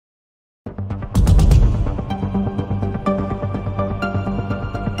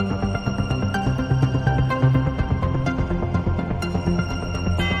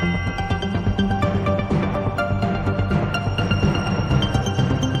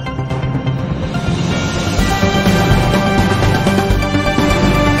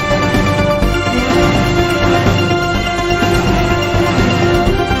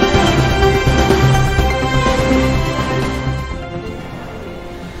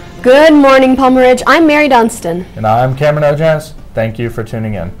Good morning, Palmer Ridge. I'm Mary Dunstan. And I'm Cameron O'Jans. Thank you for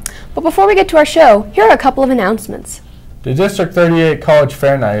tuning in. But before we get to our show, here are a couple of announcements. The District 38 College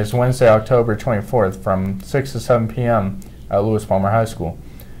Fair Night is Wednesday, October 24th from 6 to 7 p.m. at Lewis Palmer High School.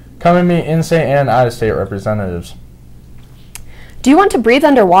 Come and meet in-state and out-of-state representatives. Do you want to breathe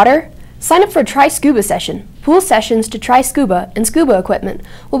underwater? Sign up for a Try Scuba session. Pool sessions to try scuba and scuba equipment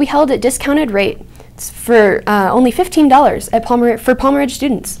will be held at discounted rates for only $15 for Palmer Ridge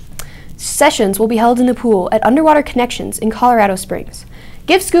students. Sessions will be held in the pool at Underwater Connections in Colorado Springs.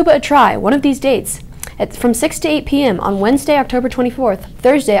 Give scuba a try one of these dates from 6 to 8 p.m. on Wednesday, October 24th,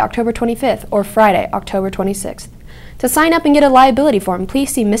 Thursday, October 25th, or Friday, October 26th. To sign up and get a liability form,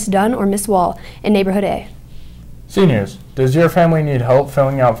 please see Miss Dunn or Miss Wall in Neighborhood A. Seniors, does your family need help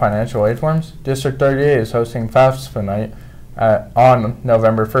filling out financial aid forms? District 38 is hosting FAFSA night on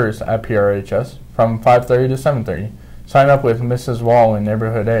November 1st at PRHS from 5:30 to 7:30. Sign up with Mrs. Wall in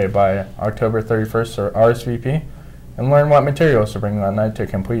Neighborhood A by October 31st or RSVP and learn what materials to bring that night to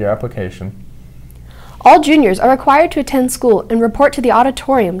complete your application. All juniors are required to attend school and report to the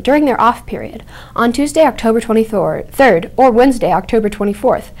auditorium during their off period on Tuesday, October 23rd or Wednesday, October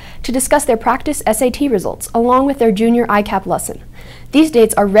 24th to discuss their practice SAT results along with their junior ICAP lesson. These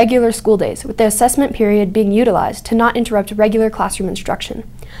dates are regular school days, with the assessment period being utilized to not interrupt regular classroom instruction.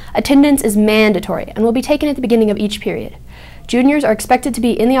 Attendance is mandatory and will be taken at the beginning of each period. Juniors are expected to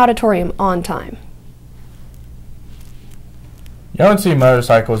be in the auditorium on time. You don't see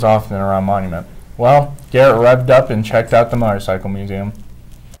motorcycles often around Monument. Well, Garrett revved up and checked out the Motorcycle Museum.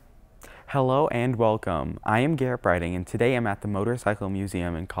 Hello and welcome. I am Garrett Briding, and today I'm at the Motorcycle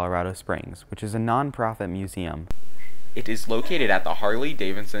Museum in Colorado Springs, which is a non-profit museum. It is located at the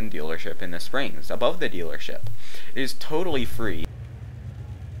Harley-Davidson dealership in the Springs, above the dealership. It is totally free.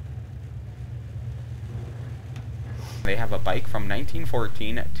 They have a bike from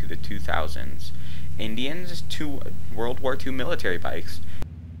 1914 to the 2000s, Indians to World War II military bikes.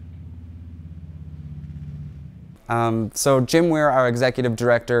 So Jim Weir, our executive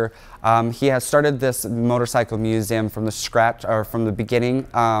director, he has started this motorcycle museum from the scratch, or from the beginning,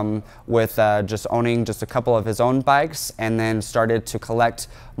 with just owning just a couple of his own bikes, and then started to collect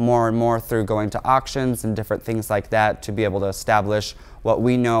more and more through going to auctions and different things like that to be able to establish what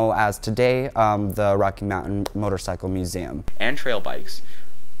we know as today the Rocky Mountain Motorcycle Museum. And trail bikes.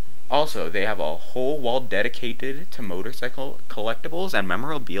 Also, they have a whole wall dedicated to motorcycle collectibles and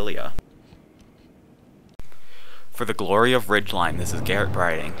memorabilia. For the glory of Ridgeline, this is Garrett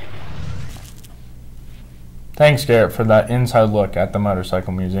Briding. Thanks, Garrett, for that inside look at the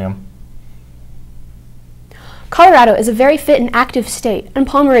Motorcycle Museum. Colorado is a very fit and active state, and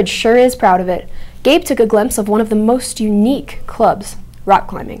Palmer Ridge sure is proud of it. Gabe took a glimpse of one of the most unique clubs, rock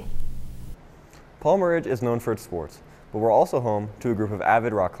climbing. Palmer Ridge is known for its sports, but we're also home to a group of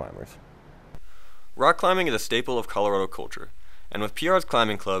avid rock climbers. Rock climbing is a staple of Colorado culture. And with PR's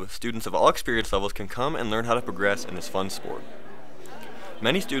Climbing Club, students of all experience levels can come and learn how to progress in this fun sport.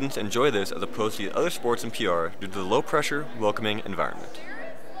 Many students enjoy this as opposed to the other sports in PR due to the low-pressure, welcoming environment.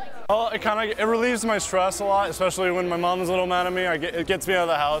 Well, it relieves my stress a lot, especially when my mom's a little mad at me. It gets me out of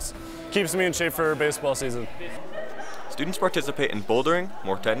the house, keeps me in shape for baseball season. Students participate in bouldering,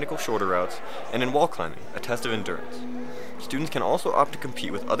 more technical shorter routes, and in wall climbing, a test of endurance. Students can also opt to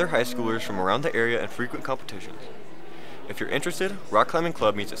compete with other high schoolers from around the area in frequent competitions. If you're interested, Rock Climbing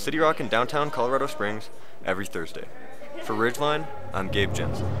Club meets at City Rock in downtown Colorado Springs every Thursday. For Ridgeline, I'm Gabe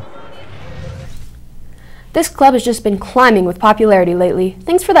Jensen. This club has just been climbing with popularity lately.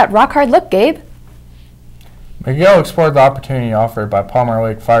 Thanks for that rock hard look, Gabe. Miguel explored the opportunity offered by Palmer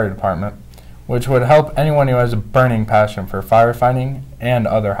Lake Fire Department, which would help anyone who has a burning passion for firefighting and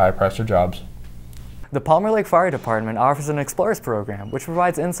other high-pressure jobs. The Palmer Lake Fire Department offers an Explorers program, which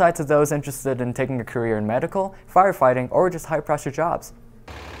provides insight to those interested in taking a career in medical, firefighting, or just high-pressure jobs.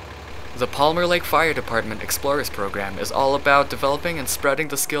 The Palmer Lake Fire Department Explorers program is all about developing and spreading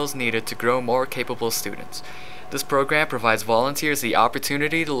the skills needed to grow more capable students. This program provides volunteers the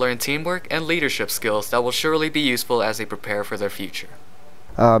opportunity to learn teamwork and leadership skills that will surely be useful as they prepare for their future.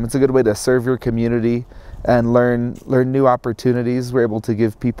 It's a good way to serve your community and learn new opportunities. We're able to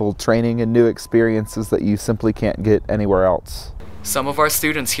give people training and new experiences that you simply can't get anywhere else. Some of our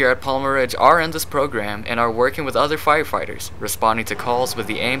students here at Palmer Ridge are in this program and are working with other firefighters, responding to calls with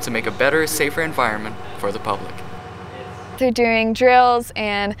the aim to make a better, safer environment for the public. Through doing drills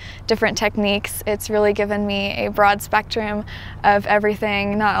and different techniques, it's really given me a broad spectrum of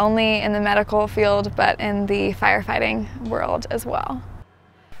everything, not only in the medical field, but in the firefighting world as well.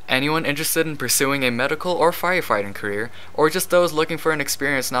 Anyone interested in pursuing a medical or firefighting career, or just those looking for an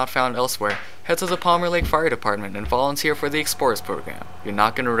experience not found elsewhere, head to the Palmer Lake Fire Department and volunteer for the Explorers program. You're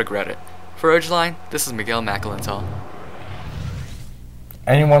not going to regret it. For Ridgeline, this is Miguel McAlintal.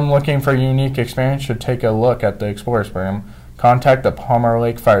 Anyone looking for a unique experience should take a look at the Explorers program. Contact the Palmer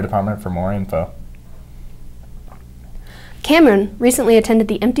Lake Fire Department for more info. Cameron recently attended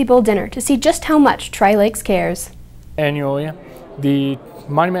the Empty Bowl dinner to see just how much Tri-Lakes cares. Annually, the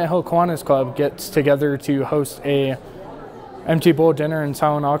Monument Hill Kiwanis Club gets together to host a Empty Bowl dinner and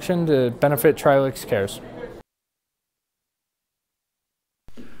silent auction to benefit Tri-Lakes Cares.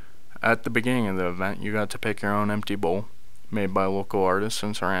 At the beginning of the event, you got to pick your own empty bowl, made by local artists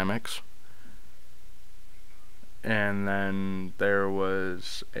and ceramics. And then there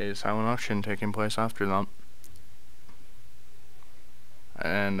was a silent auction taking place after that.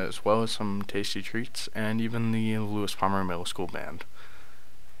 And as well as some tasty treats, and even the Lewis Palmer Middle School Band.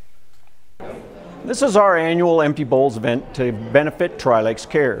 This is our annual Empty Bowls event to benefit Tri-Lakes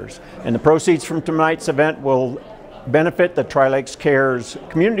Cares, and the proceeds from tonight's event will benefit the Tri-Lakes Cares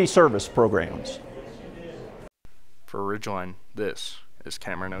community service programs. For Ridgeline, this is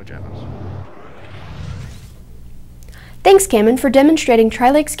Cameron O'Jones. Thanks, Cameron, for demonstrating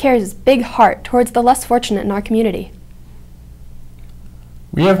Tri-Lakes Cares' big heart towards the less fortunate in our community.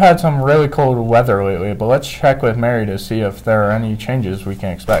 We have had some really cold weather lately, but let's check with Mary to see if there are any changes we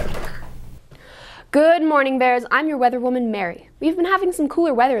can expect. Good morning, Bears. I'm your weather woman, Mary. We've been having some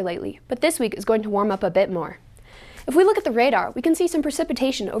cooler weather lately, but this week is going to warm up a bit more. If we look at the radar, we can see some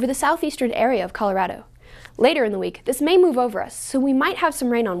precipitation over the southeastern area of Colorado. Later in the week, this may move over us, so we might have some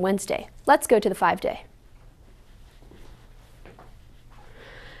rain on Wednesday. Let's go to the 5-day.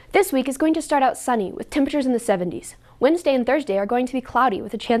 This week is going to start out sunny with temperatures in the 70s. Wednesday and Thursday are going to be cloudy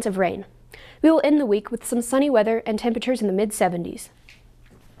with a chance of rain. We will end the week with some sunny weather and temperatures in the mid-70s.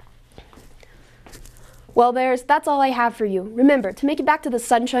 Well, Bears, that's all I have for you. Remember, to make it back to the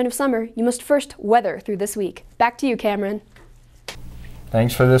sunshine of summer, you must first weather through this week. Back to you, Cameron.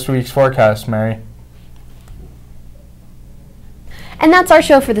 Thanks for this week's forecast, Mary. And that's our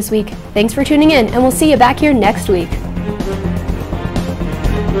show for this week. Thanks for tuning in, and we'll see you back here next week.